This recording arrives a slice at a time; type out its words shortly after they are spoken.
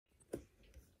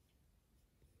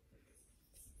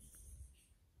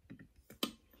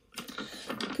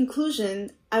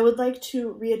conclusion, I would like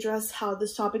to readdress how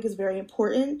this topic is very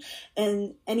important,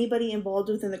 and anybody involved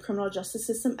within the criminal justice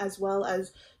system, as well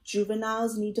as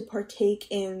juveniles, need to partake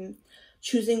in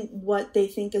choosing what they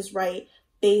think is right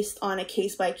based on a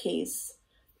case-by-case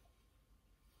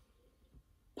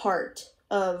part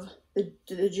of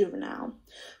the juvenile.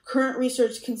 Current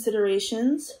research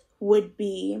considerations would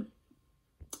be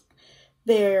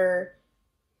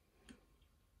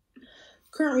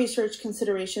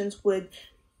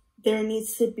there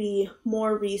needs to be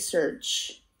more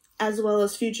research, as well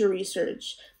as future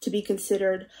research, to be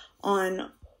considered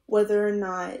on whether or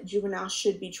not juveniles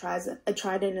should be tried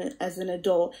as an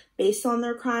adult based on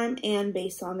their crime and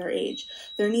based on their age.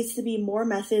 There needs to be more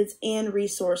methods and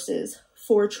resources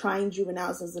for trying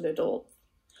juveniles as an adult.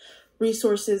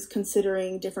 Resources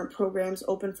considering different programs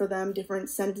open for them, different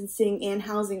sentencing and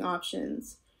housing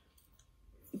options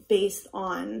based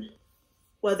on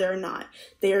whether or not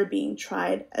they are being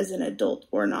tried as an adult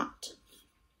or not.